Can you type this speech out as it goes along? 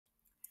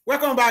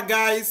Welcome back,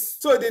 guys.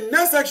 So the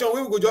next section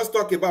we will just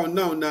talk about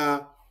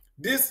now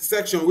this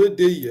section wey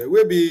dey here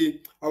will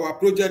be our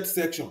project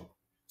section.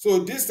 So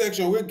this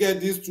section will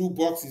get these two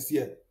boxes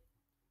here.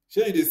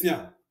 Shey you dey see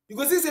am? You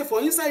go see say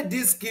for inside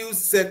this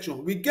skills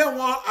section we get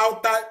one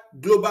outer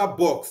global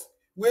box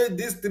wey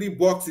these three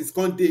boxes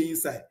come dey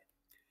inside.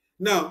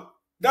 Now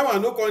that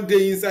one no come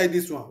dey inside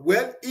this one.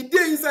 Well, e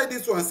dey inside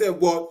this one sef,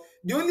 but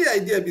the only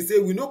idea be say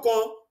we no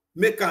come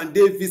make am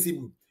dey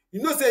visible.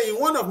 You know say in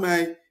one of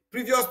my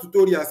previous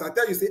tutorials I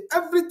tell you say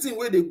everything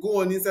wey dey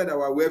go on inside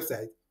our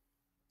website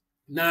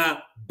na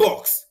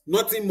box,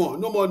 nothing more,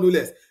 no more, no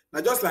less.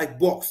 Na just like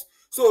box.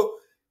 So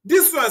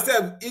this one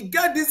sef, e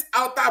get this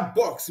outer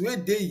box wey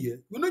dey here.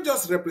 We no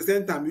just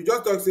represent am, you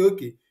just talk say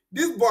okay,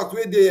 this box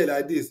wey dey here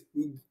like this,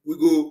 we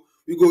go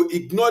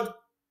ignore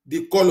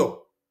the color.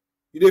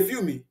 You dey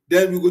feel me?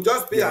 Then we go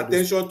just pay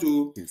attention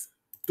to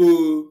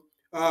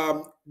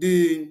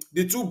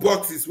the two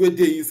boxes wey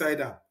dey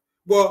inside am.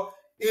 But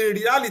in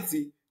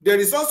reality, there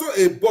is also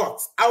a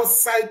box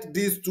outside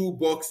these two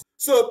boxes.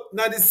 So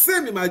na the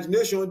same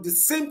imagination, the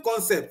same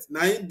concept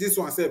na in this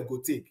one sef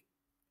go take.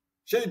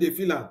 Shey you dey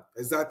feel am?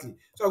 Exactly.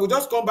 So I go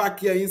just come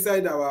back here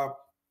inside our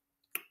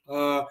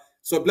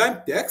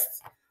Sublime text,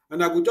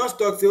 and I go just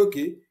talk say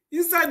okay,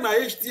 inside my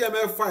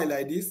HTML file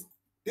like this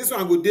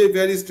one go dey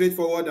very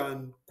straightforward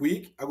and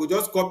quick. I go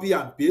just copy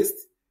and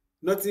paste,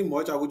 nothing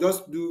much. I go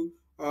just do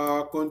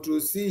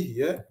Ctrl+C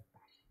here,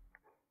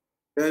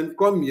 then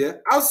come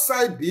here.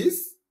 Outside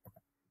this,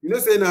 you know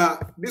say na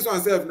this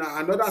one sef na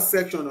another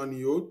section on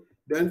e own,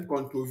 then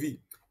Ctrl+V.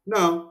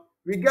 Now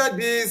we get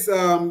this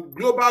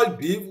global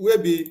div wey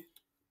be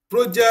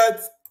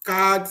project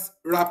cards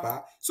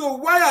wrapper. So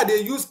why I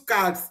dey use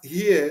cards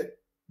here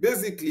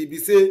basically be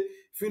say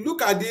if you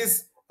look at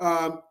this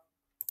our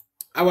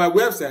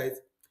website,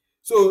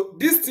 so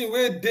this thing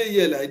wey dey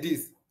here like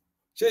this,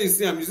 shey you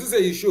see am? You see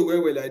say e show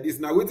well well like this.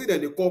 Na wetin dem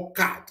dey call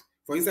card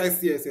for inside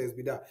CSS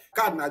be that.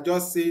 Card na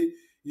just say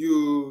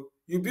you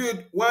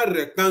build one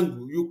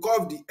rectangle, you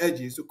curve the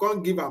edges, you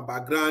can't give am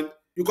background,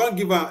 you can't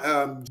give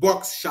am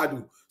box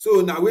shadow.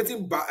 So na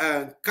wetin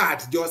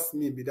card just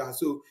mean be that.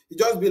 So e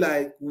just be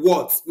like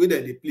words wey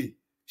dem dey play.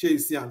 Shey you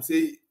see am?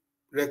 Say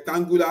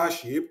rectangular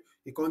shape,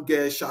 e can't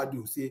get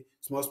shadow, say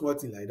small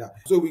thing like that.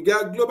 So we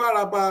get global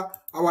wrapper,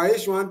 our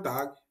H1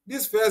 tag,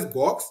 this first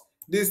box,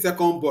 this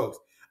second box.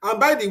 And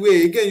by the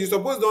way, again, you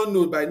suppose don't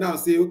know by now,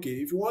 say okay,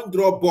 if you want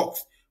draw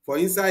box for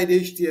inside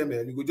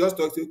HTML, you go just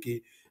talk say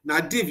okay, na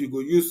div you go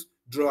use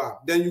draw.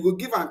 Then you go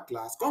give am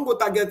class, come go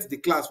target the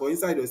class for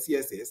inside your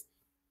CSS,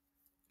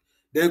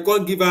 then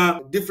come give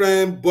am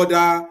different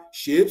border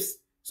shapes.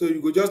 So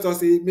you go just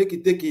say make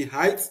it take in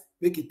height,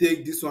 make it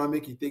take this one,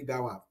 make it take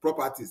that one.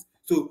 Properties.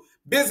 So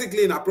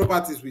basically in our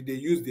properties we dey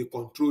use dey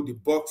control the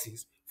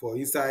boxes for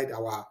inside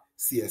our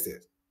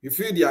CSS. You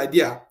feel the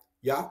idea?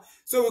 Yeah.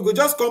 So we go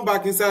just come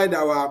back inside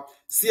our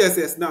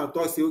CSS now and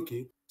talk say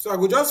okay, so I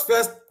go just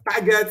first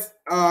target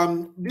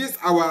this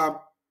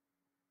our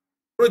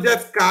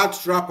project card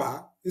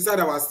wrapper inside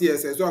our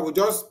CSS. So I will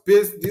just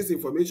paste this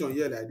information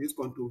here like this,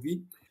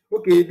 Ctrl+V.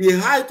 Okay, the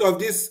height of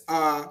this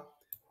our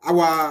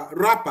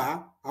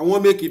wrapper, I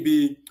want make it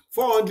be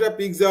 400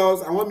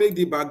 pixels. I want make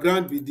the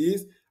background be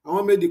this. I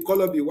want make the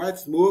color be white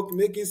smoke.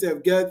 Make it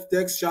self get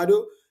text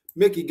shadow.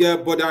 Make it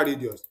get border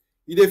radius.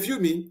 You dey feel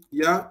me?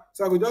 Yeah.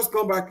 So I will just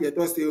come back here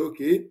to say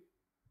okay.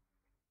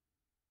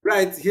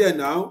 Right here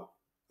now,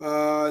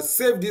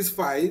 save this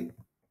file.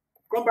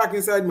 Come back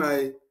inside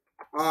my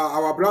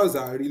our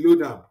browser,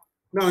 reload am.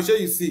 Now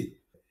shey you see?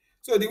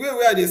 So the way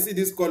wey I dey see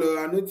this color,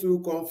 I no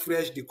too come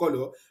fresh the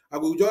color. I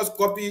go just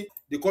copy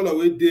the color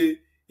wey dey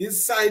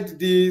inside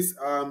this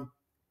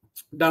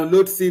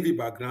download CV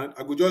background.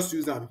 I go just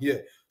use am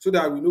here so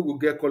that we no go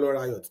get color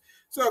riot.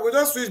 So I go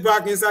just switch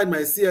back inside my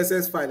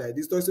CSS file like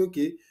this. Just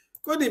okay,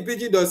 go to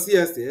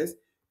pg.css,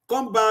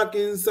 come back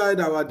inside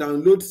our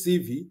download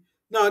CV.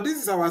 Now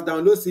this is our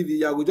download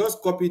CV. I go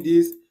just copy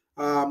this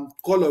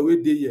color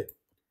wey dey here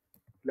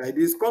like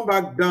this, come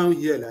back down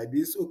here like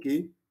this.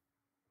 Okay,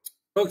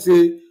 talk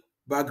say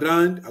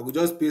background, I go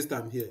just paste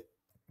am here.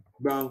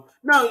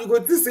 Now you go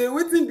to say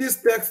wetin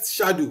this text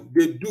shadow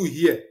dey do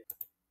here.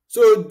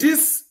 So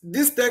this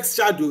text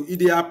shadow e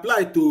dey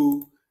apply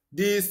to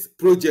this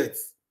project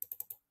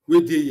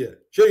wey dey here.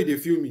 Shey you dey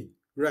feel me?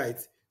 Right.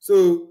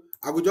 So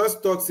I go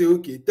just talk say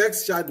okay,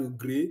 text shadow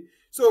gray.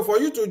 So for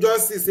you to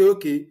just see say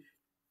okay,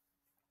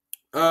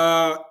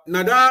 na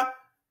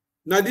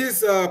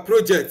this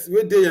project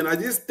wey dey here, na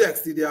this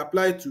text e dey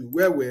apply to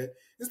well.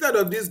 Instead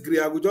of this gray,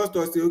 I go just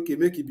talk say okay,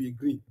 make it be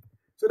green,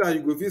 so that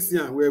you go fit see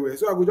am well.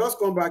 So I go just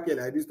come back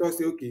here like this, talk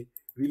say okay,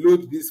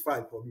 reload this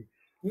file for me.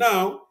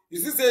 Now you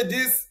see say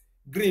this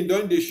green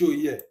don dey show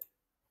here.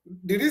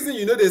 The reason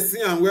you know dey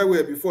see am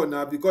well before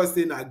now because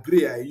say na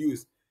gray I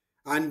use,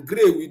 and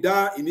gray with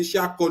that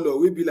initial color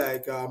wey be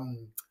like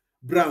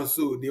brown,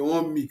 so they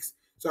wan mix.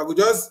 So I go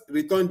just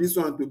return this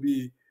one to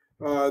be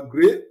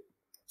gray.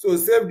 So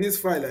save this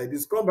file like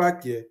this, come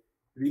back here,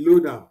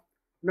 reload am.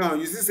 Now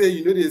you see say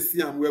you know dey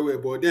see am well,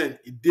 but then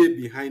e dey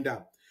behind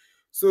am.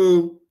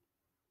 So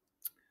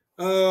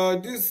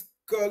this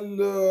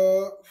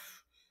color.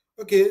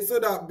 Okay, so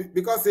that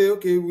because say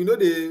okay, we know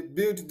they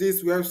build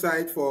this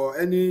website for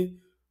any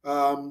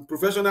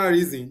professional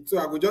reason, so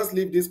I go just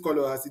leave this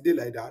color as it did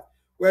like that.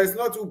 Well, it's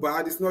not too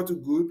bad, it's not too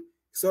good,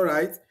 it's all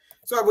right.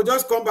 So I go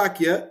just come back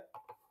here.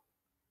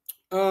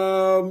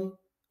 um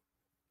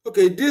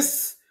okay,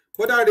 this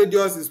border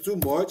radius is too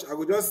much. I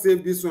go just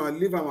save this one and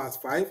leave them as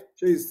 5.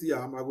 So you see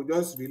am, I go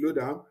just reload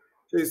them.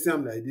 So you see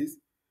am like this,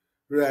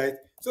 right?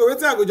 So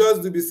wetin I go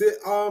just do be say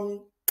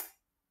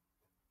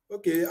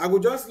okay, I go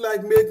just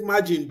like make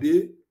margin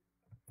dey.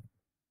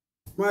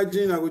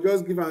 Margin I go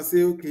just give am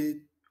say okay,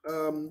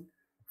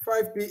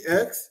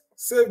 5px,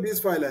 save this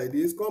file like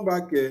this, come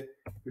back here,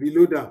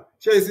 reload am.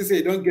 Shey you see say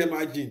e don get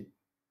margin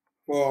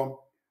for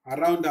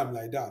around am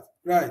like that,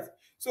 right?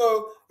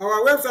 So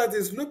our website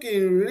is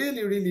looking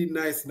really really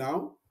nice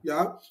now,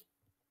 yeah.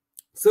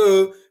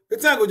 So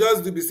wetin I go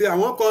just do be say I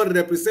wan come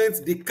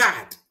represent the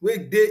card wey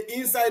dey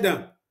inside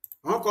am.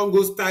 I wan come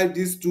go style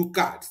these two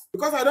cards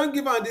because I don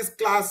give am this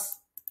class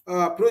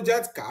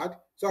project card.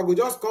 So I go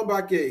just come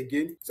back here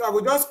again. So I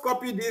go just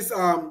copy this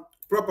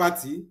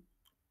property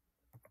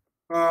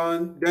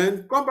and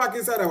then come back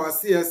inside our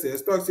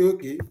CSS, talk say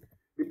okay,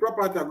 the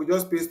property I go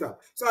just paste am.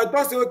 So I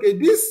talk say okay,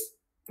 this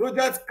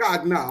project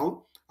card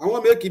now I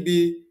wan make it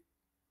be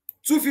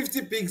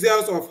 250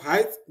 pixels of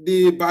height.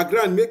 The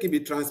background make it be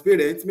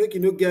transparent, make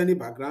it no get any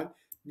background.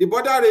 The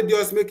border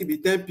radius make it be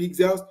 10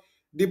 pixels.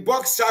 The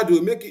box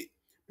shadow make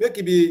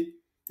it be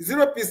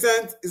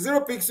 0%,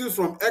 0 pixels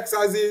from x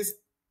axis,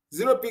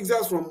 0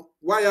 pixels from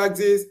y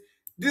axis.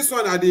 This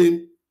one are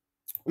the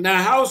na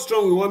how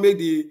strong we wan make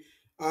the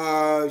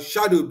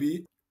shadow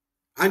be,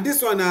 and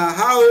this one na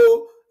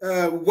how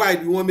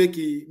wide we wan make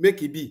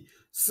it be.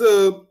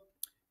 So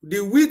the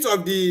width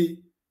of the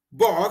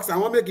box I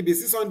wan make it be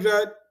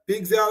 600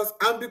 pixels,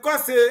 and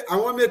because say I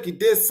wan make it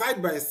dey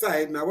side by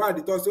side, na why I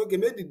dey talk say okay,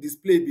 make the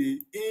display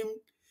be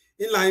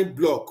inline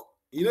block.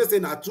 You know say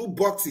na 2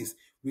 boxes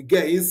we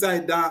get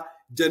inside that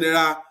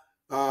general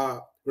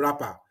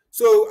wrapper.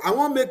 So I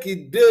wan make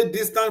it dey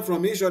distant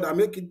from each other,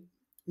 make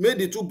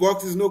the 2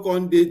 boxes no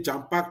come dey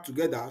jam packed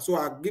together. So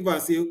I give am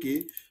say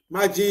okay,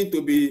 margin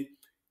to be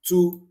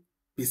 2%.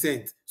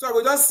 So I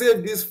go just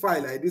save this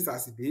file like this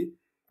as e dey,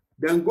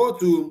 then go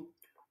to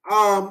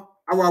our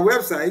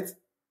website,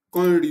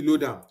 come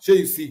reload am. Shey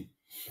you see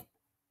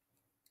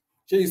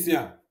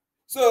am?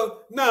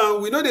 So now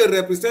we no dey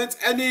represent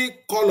any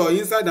color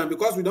inside am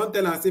because we don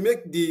tell am say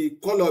make the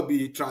color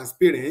be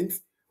transparent,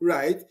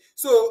 right?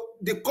 So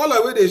the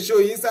color wey dey show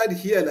inside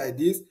here like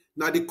this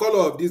na the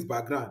color of this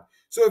background.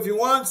 So if you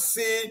wan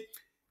see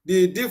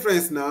the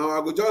difference now,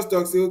 I go just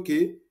talk say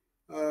okay,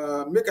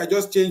 make I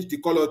just change the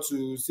color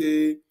to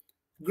say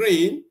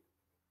green.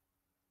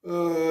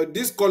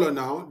 This color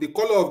now, the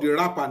color of the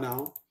wrapper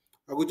now,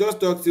 I go just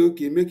talk say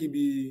okay, make it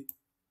be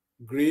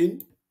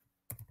green.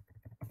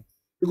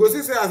 You go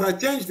see say as I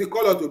change the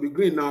color to be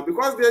green now,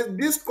 because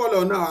this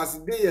color now as e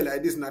dey here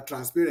like this na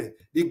transparent,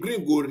 the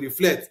green go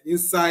reflect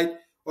inside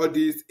all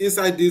these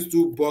these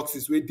 2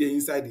 boxes wey dey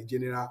inside the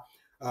general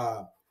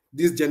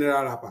this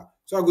general wrapper.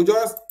 So I go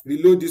just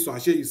reload this one.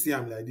 Shey you see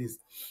am like this.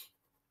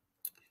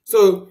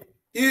 So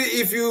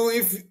if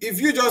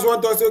you just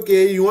want to say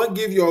okay, you wan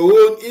give your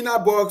own inner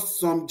box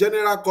some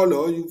general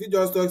color, you fit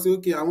just talk say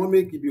okay, I wan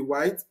make it be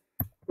white,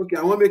 okay,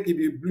 I wan make it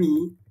be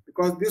blue,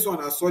 because this one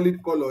na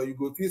solid color, you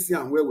go fit see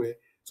am well well.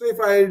 So if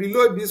I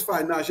reload this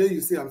file now, shey you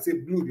see am say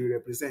blue dey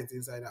represent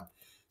inside am.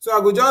 So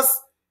I go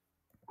just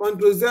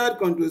Ctrl Z,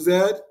 Ctrl Z,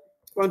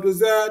 Ctrl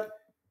Z,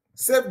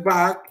 save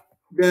back,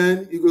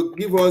 then e go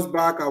give us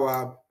back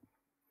our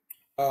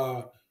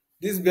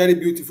this very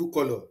beautiful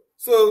color.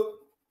 So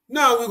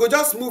now we go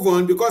just move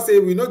on because say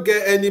we no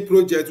get any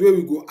project wey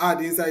we go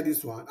add inside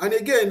this one. And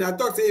again, I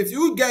talk say if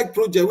you get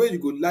project wey you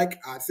go like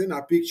add, send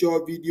a picture,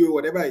 video,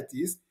 whatever it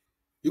is,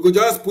 you go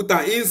just put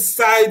am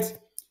inside.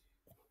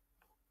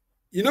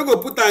 You no go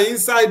put am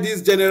inside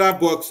this general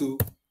box. So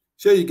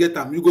shey you get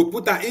am, you go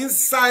put am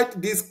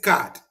inside this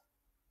card.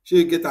 Shey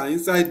you get am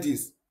inside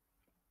this.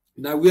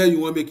 Na where you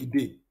wan make e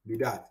dey be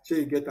that. Shey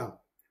you get am.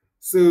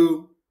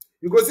 So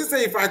you go see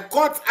say if I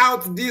cut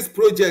out this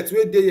project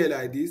wey dey here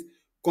like this,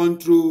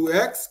 Ctrl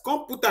X,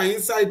 come put am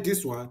inside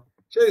this one.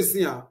 Shey you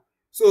see am?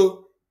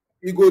 So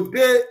e go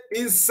dey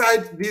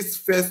inside this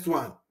first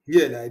one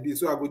here like this.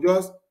 So I go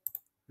just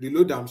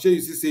reload am. Shey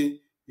you see say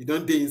e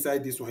don dey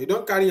inside this one. You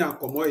don carry am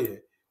comot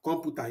here,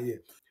 come put am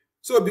here.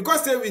 So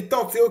because say we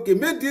talk say okay,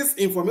 make this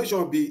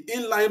information be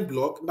inline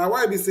block, na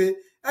why we say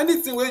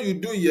anything wey you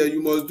do here,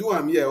 you must do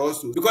am here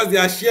also, because they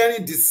are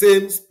sharing the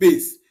same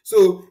space.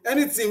 So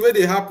anything wey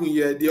dey happen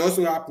here, dey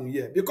also happen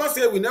here. Because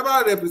say we never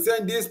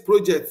represent this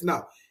project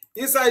now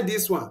inside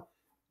this one,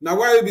 na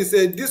why we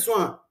say this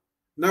one,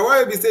 na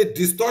why we say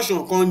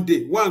distortion come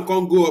dey, one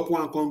come go up,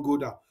 one come go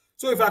down.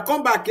 So if I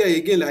come back here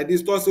again like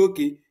this, talk say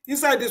okay,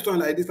 inside this one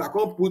like this, I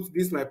come put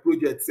this my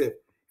project sef.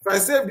 If I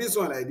save this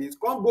one like this,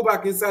 come go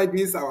back inside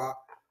this our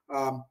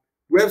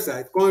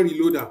website, come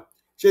reload am.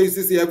 Shey you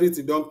see say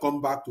everything don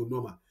come back to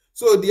normal.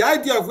 So the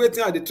idea of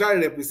wetin I dey try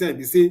represent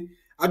be say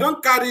I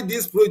don carry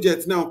this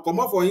project now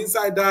comot for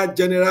inside that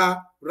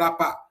general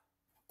wrapper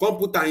come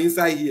put am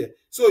inside here.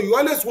 So you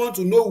always want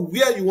to know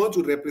where you want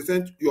to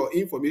represent your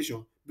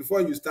information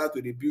before you start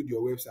to dey build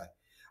your website.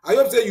 I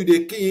hope say you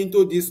dey key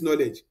into this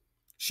knowledge.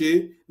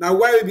 Shey na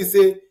why we be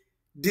say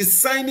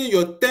designing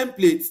your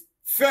template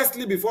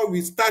firstly before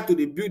we start to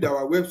dey build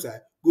our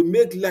website go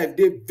make life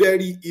dey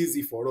very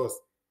easy for us.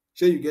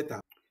 Shey you get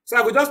am? So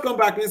I go just come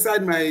back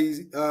inside my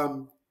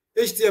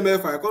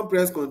HTML file, come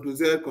press Ctrl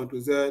Z, Ctrl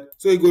Z.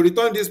 So e go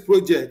return this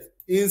project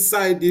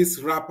inside this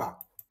wrapper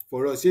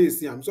for us. Shey you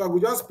see am? So I go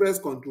just press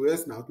Ctrl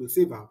S now to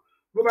save am.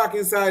 Go back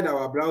inside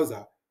our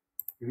browser,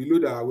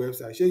 reload our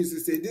website. Shey you see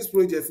say this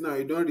project now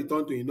e don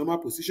return to im normal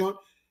position,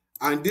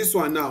 and this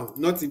one now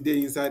nothing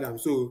dey inside am.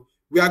 So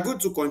we are good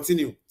to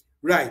continue.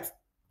 Right.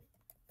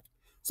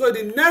 So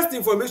the next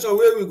information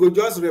wey we go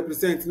just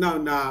represent now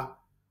na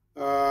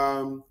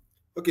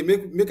okay,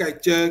 make I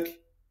check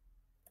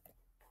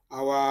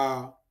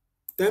our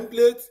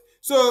template.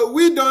 So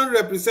we don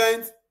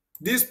represent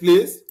this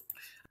place,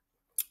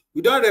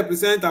 we don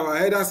represent our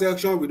header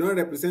section, we don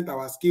represent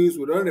our skills,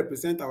 we don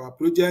represent our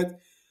project.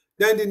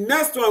 Then the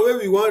next one wey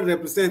we wan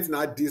represent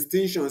na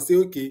distinction. Say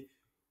okay,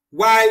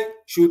 why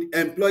should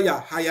employer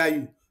hire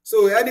you?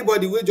 So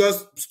anybody wey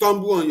just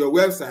stumble on your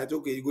website,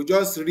 okay, you go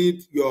just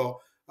read your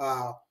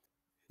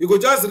you go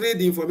just read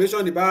the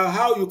information about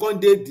how you come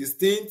dey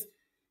distinct,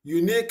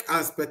 unique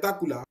and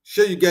spectacular.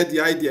 Shey you get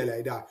the idea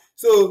like that?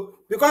 So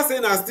because say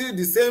na still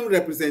the same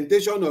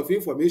representation of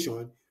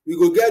information, we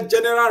go get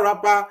general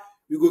wrapper,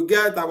 we go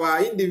get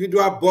our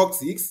individual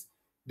boxes,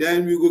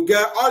 then we go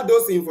get all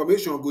those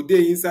information go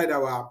dey inside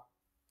our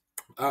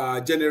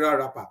general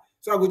wrapper.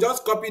 So I go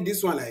just copy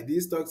this one like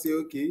this, talk say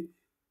okay,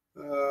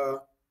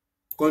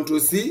 Ctrl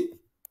C,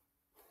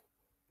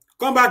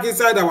 come back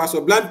inside our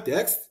Sublime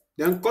text,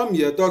 then come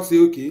here, talk say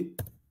okay,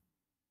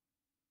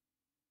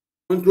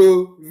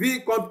 Ctrl V,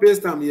 come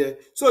paste am here.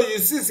 So you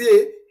see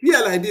say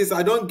here like this,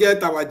 I don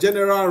get our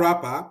general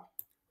wrapper,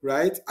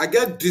 right? I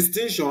get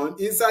distinction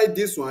inside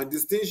this one,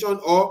 distinction,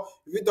 or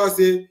if you talk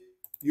say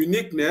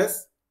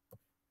uniqueness,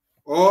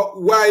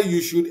 or why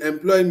you should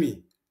employ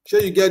me.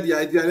 Shey you get the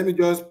idea? Let me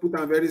just put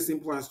am very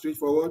simple and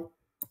straightforward.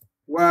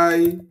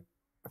 Why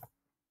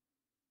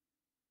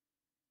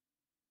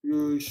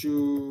you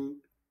should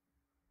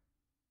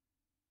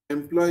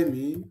employ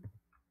me.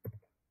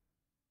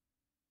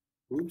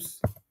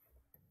 Oops.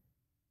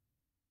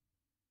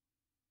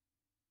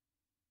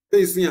 So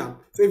you see am.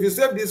 So if you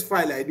save this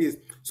file like this,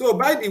 so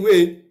by the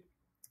way,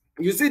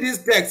 you see this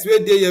text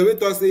wey dey here wey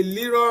talk say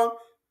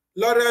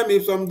lorem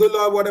ipsum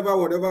dolor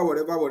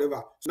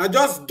whatever. Na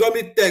just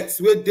dummy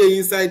text wey dey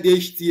inside the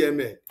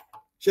HTML.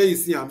 Shey you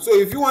see am? So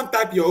if you wan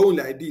type your own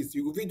like this,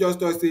 you go fit just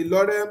talk say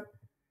lorem,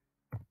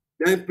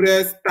 then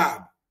press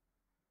tab.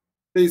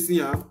 Shey you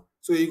see am?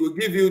 So e go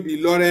give you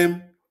the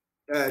lorem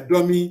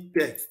dummy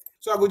text.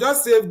 So I go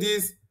just save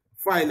this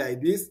file like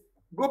this,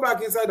 go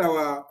back inside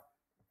our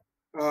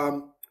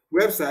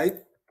website,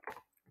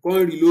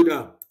 come reload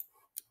am.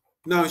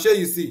 Now shey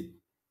you see?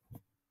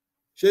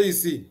 Shey you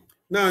see?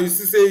 Now you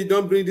see say e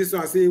don bring this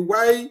one, say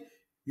why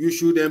you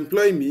should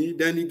employ me.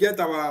 Then you get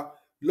our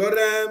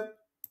lorem.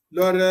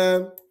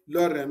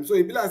 So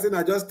e be like say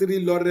na just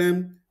 3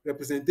 lorem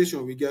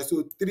representation we get.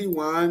 So 3,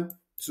 1,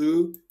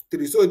 2,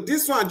 3. So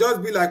this one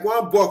just be like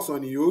one box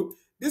on e own.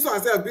 This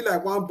one sef be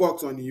like one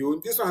box on e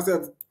own. This one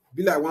sef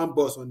be like one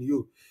box on e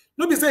own.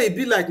 No be say e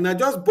be like na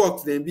just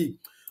box dem be.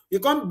 E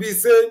come be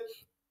say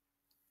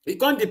e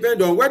come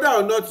depend on whether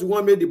or not you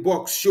wan make the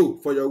box show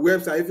for your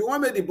website. If you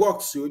wan make the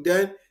box show,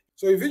 then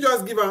so if you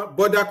just give am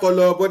border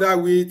color, border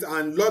width,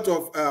 and lot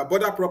of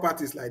border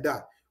properties like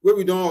that, wey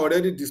we don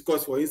already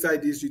discuss for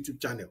inside this YouTube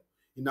channel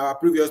in our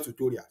previous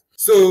tutorial.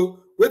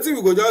 So wetin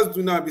we go just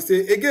do now be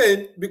say,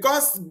 again,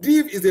 because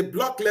div is a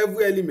block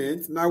level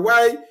element, na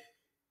why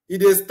e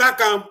dey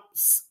stack am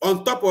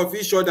on top of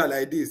each other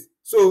like this.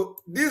 So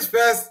this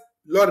first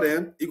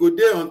lorem, e go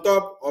dey on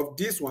top of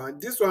this one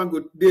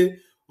go dey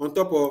on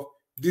top of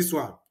this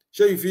one.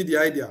 Shey you feel the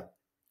idea?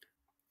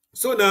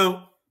 So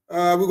now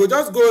we go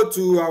just go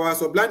to our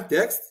Sublime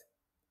text.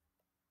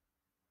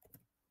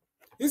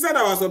 Inside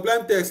our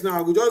Sublime text now,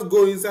 I will just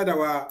go inside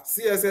our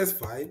CSS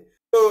file.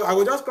 So I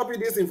will just copy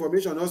this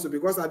information also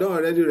because I don't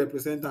already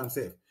represent am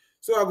sef.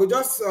 So I will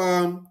just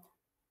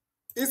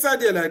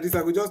inside here like this,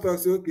 I will just talk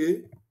say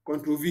okay,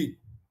 Ctrl V.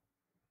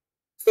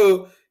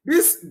 So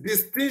this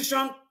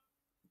distinction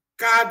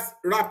card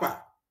wrapper,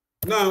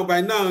 now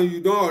by now you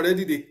don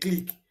already dey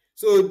click.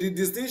 So the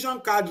distinction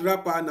card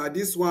wrapper na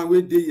this one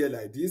wey dey here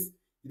like this.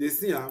 You dey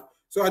see am.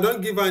 So I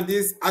don give am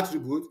this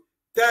attribute,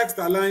 text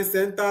align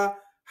center,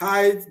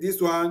 height,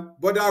 this one,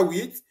 border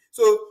width.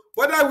 So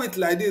border width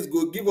like this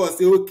go give us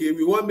say okay,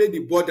 we wan make the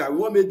border, we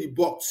wan make the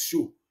box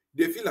show.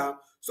 Dey feel am?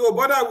 So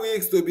border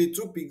width to be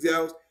 2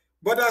 pixels,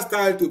 border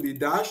style to be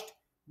dashed,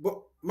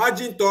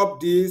 margin top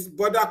this,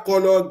 border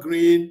color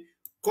green,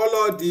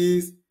 color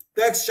this,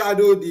 text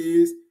shadow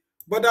this,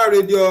 border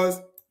radius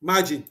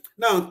margin.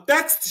 Now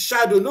text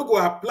shadow no go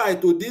apply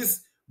to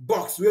this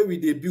box wey we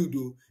dey build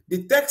o.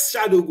 the text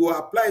shadow go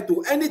apply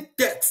to any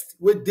text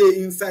wey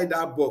dey inside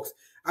that box.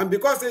 And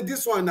because say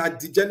this one na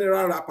the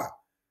general wrapper,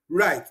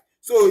 right,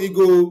 so e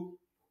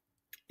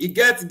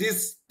get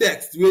this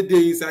text wey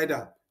dey inside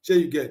am. Shey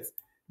you get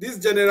this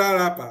general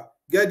wrapper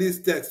get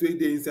this text wey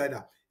dey inside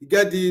am. E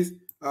get this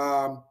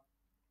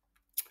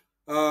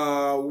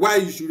why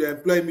you should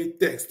employ me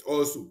text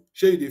also.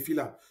 Shey you dey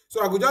feel am?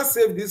 So I go just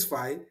save this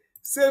file,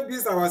 save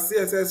this our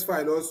css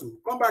file also,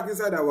 come back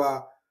inside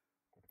our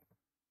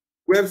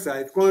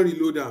website, come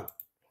reload am.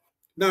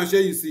 Now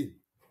shey you see?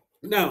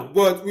 Now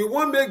but we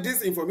wan make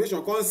this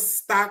information come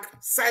stack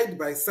side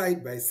by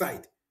side by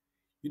side.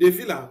 You dey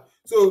feel am?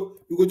 So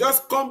we go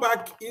just come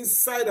back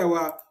inside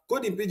our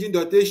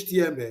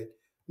codingpidgin.html.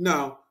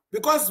 Now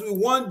because we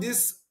want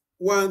this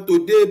one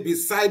to dey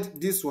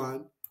beside this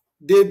one,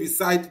 dey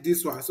beside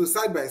this one, so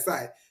side by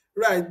side,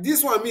 right?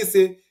 This one mean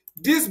say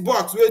this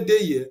box wey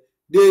dey here,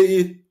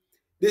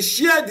 they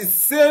share the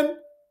same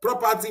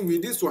property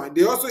with this one.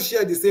 They also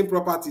share the same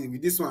property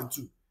with this one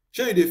too.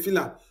 Shey you dey feel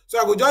am? So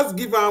I go just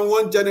give am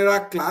one general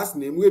class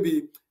name wey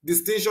be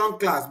distinction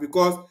class,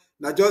 because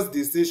na just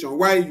distinction.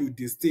 Why you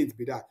distinct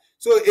be that?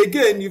 So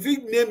again, you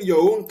fit name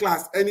your own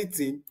class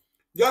anything.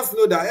 Just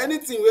know that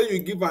anything wey you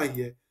give am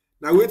here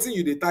na wetin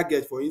you dey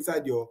target for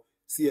inside your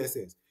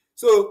css.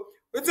 So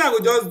wetin I go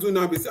just do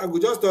now be say I go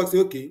just talk say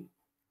okay,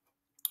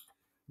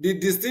 the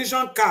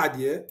distinction card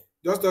here,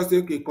 just talk say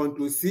okay,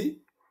 Control C,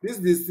 this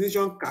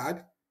distinction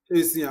card, shey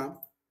you see am?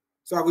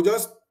 So I go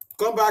just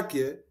come back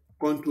here,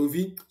 Control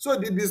V. So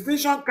the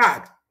distinction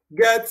card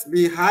get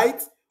the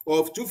height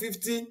of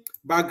 250,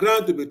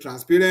 background to be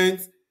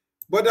transparent,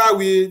 border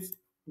width,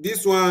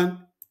 this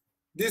one,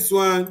 this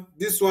one,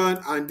 this one,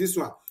 and this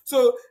one.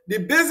 So the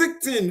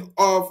basic thing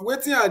of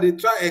wetin I dey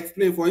try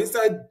explain for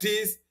inside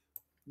this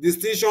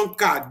distinction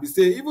card be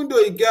say, even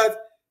though e get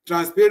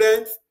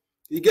transparent,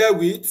 e get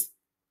width,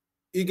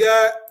 e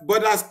get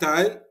border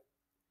style,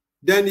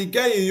 then e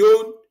get im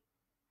own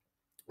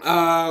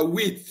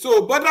width.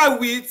 So border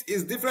width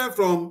is different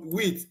from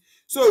width.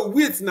 So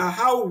width na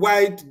how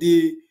wide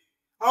you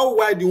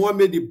wan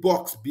make the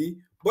box be.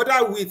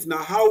 Border width na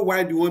how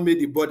wide you wan make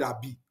the border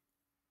be.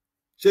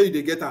 Shey you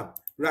dey get am?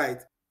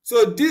 Right.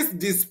 So this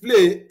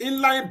display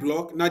inline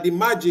block na the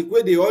magic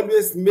wey dey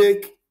always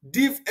make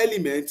div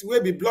element wey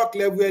be block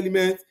level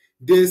element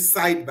dey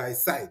side by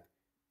side.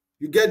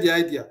 You get the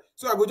idea?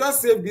 So I go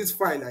just save this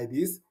file like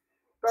this.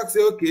 Talk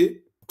say okay,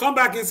 come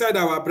back inside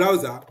our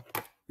browser,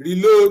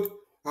 reload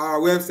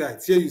our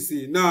website. Shey you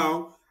see?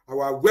 Now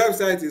our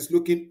website is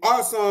looking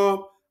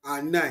awesome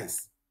and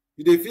nice.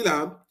 You dey feel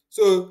am?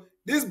 So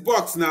this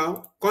box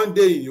now come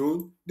dey im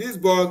own, this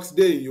box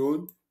dey im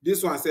own,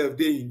 this one sef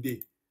dey im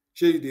dey.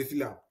 Shey you dey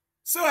feel am?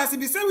 So as e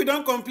be say we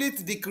don complete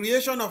the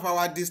creation of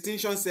our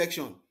distinction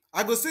section,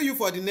 I go see you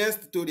for the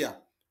next tutorial.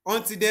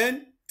 Until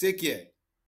then, take care.